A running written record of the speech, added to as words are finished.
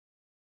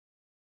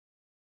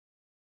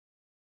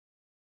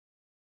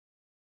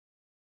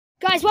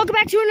Guys, welcome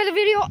back to another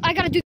video. I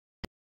gotta do.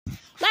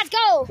 Let's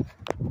go.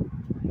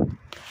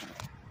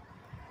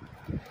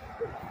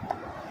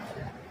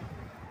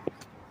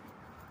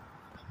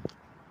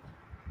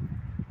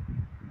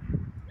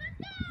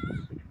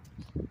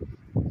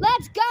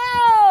 Let's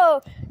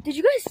go. Did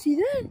you guys see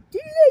that?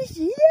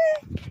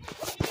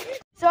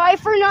 Sorry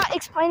for not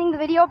explaining the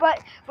video, but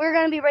we're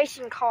gonna be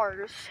racing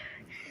cars,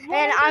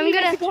 and I'm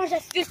gonna. Cars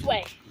that's this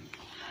way.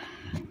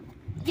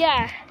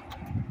 Yeah.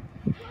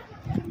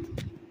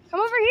 Come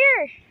over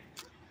here.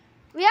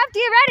 We have to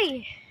get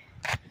ready.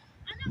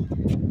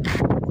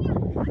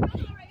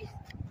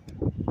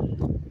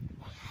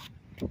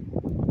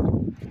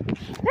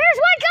 There's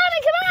one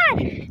coming, come on!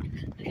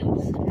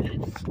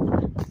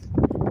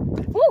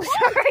 Oh,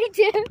 sorry,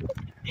 dude.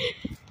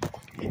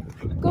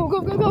 Go, go,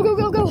 go, go, go,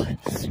 go, go.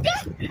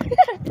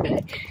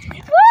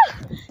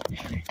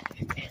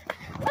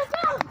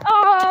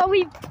 Oh,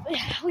 we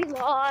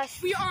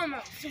lost. We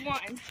almost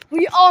won.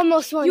 We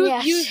almost won,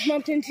 yes. You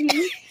bumped into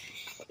me.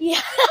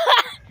 Yeah.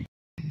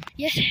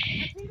 Yes.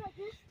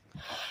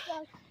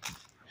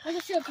 I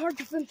just see a car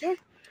just turn.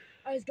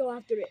 I just go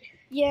after it.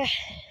 Yeah.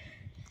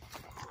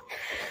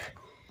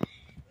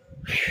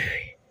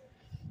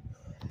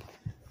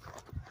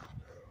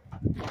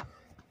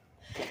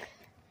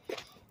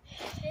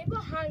 Stay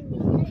behind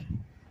me.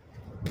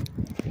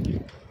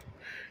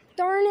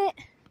 Darn it.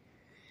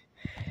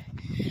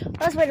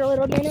 Let's wait a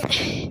little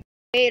minute.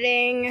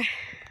 Waiting,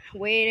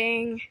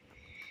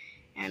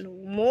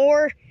 and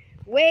more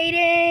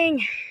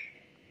waiting.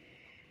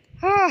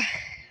 Oh,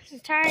 this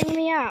is tiring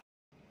me out.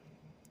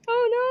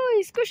 Oh no,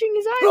 he's squishing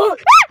his eyes.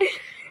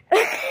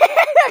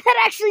 That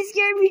actually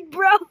scared me,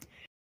 bro.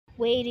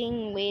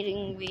 Waiting.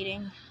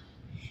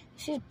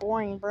 This is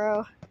boring,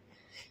 bro.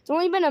 It's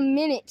only been a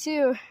minute,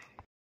 too.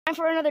 Time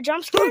for another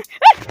jump scare.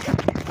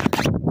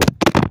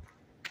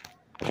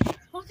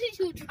 How did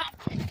you drop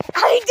it?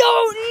 I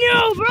don't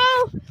know,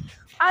 bro.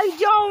 I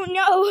don't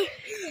know.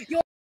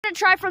 You're gonna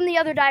try from the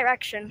other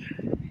direction.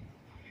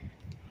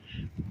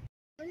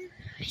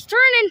 He's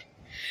turning.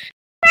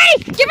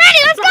 Ready? Get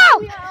ready. Let's go.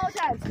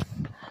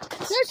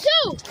 There's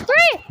 2, 3,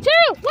 2,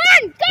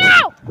 1, go!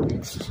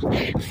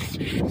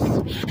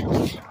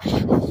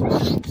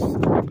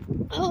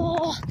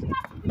 Oh.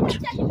 We got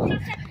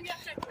second.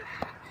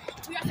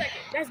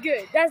 That's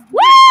good. That's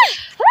Woo!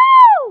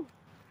 Woo!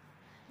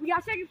 We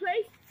got second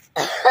place.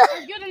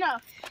 That's good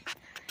enough.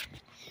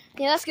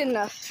 Yeah, that's good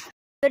enough.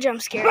 The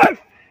jump scare.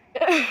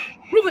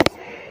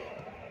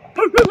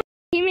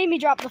 He made me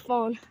drop the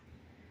phone.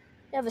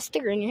 You have a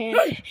sticker in your hand.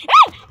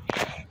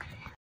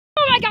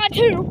 Oh my god,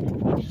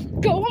 2!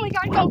 Go, oh my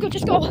god, go,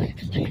 just go. Go!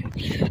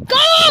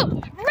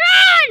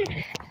 Run!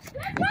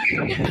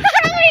 We did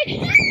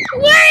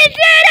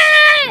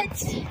it!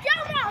 Yeah!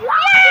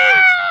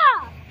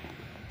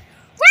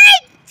 We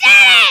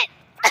did it!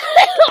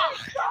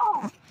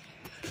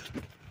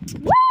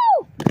 Woo!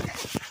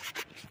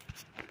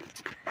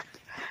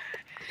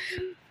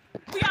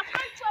 We got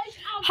first place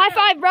out. High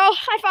five, bro.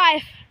 High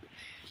five.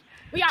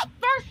 We got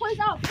first place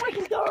out.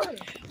 Freaking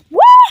third.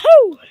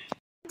 Woohoo!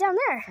 Down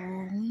there. I'm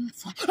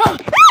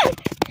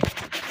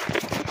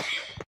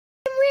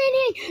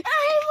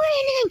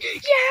winning!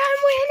 Yeah, I'm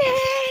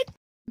winning!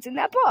 It's in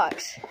that box.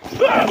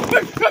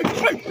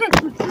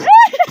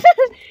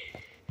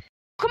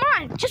 Come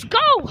on, just go!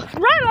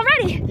 Run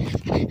already!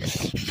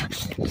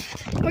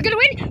 We're gonna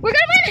win! We're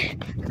gonna win!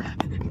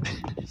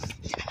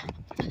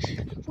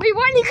 We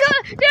won! You go!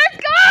 Let's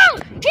go!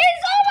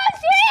 He's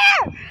almost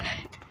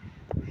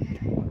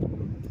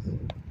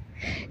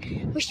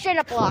here! We straight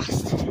up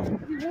lost.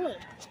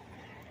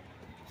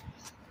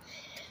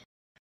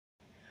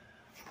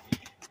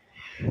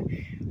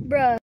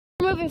 Bruh,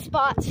 we're moving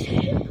spots.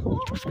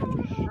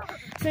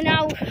 So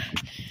now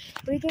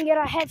we can get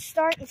a head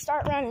start and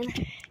start running.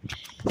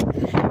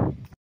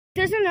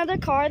 There's another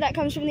car that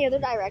comes from the other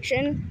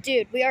direction.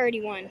 Dude, we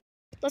already won.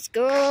 Let's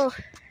go.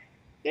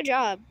 Good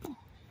job.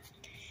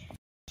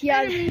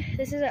 Yeah,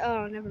 this is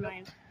oh, never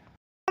mind.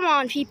 Come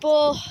on,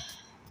 people.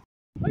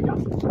 Go,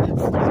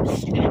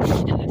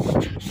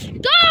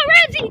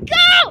 Ramsey,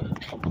 go!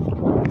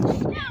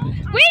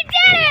 We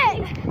did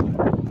it!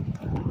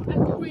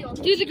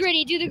 Do the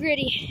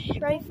gritty.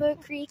 Right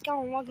foot creek.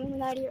 I'm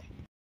walking out here.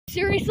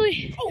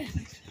 Seriously? Oh,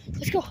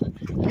 let's go.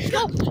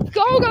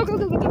 Go.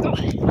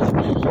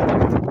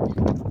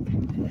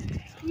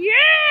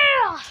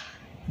 Yeah!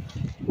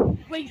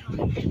 Wait,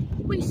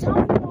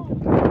 stop.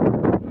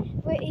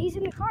 Wait, he's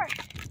in the car.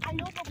 I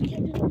know, but we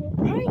can't do no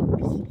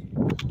pranks.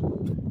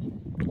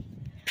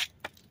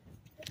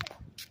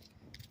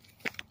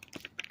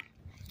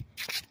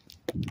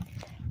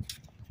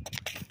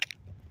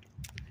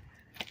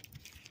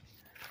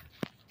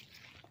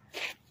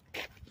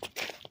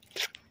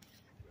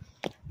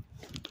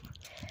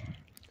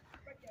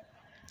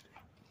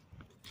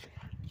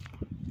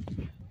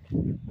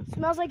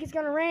 Smells like it's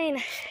gonna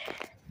rain.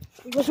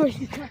 Go.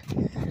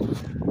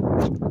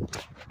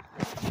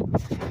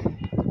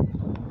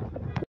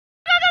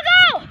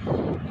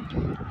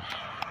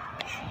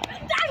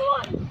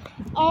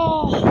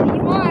 Oh,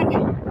 you won.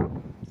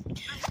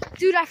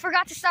 Dude, Dude, I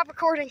forgot to stop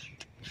recording.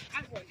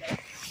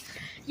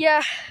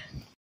 Yeah.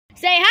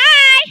 Say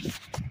hi!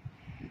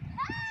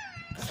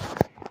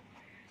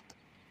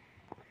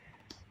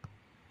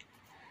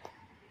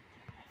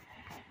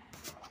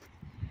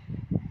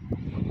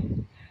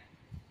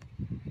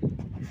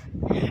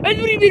 Go,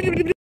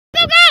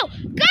 go!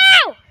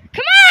 Go!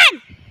 Come on!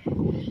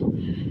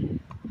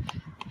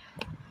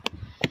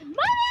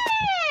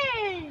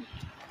 Mommy!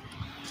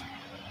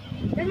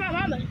 There's my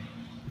mama.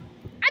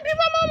 I beat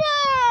my mama!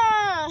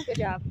 Good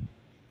job.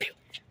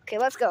 Okay,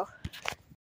 let's go.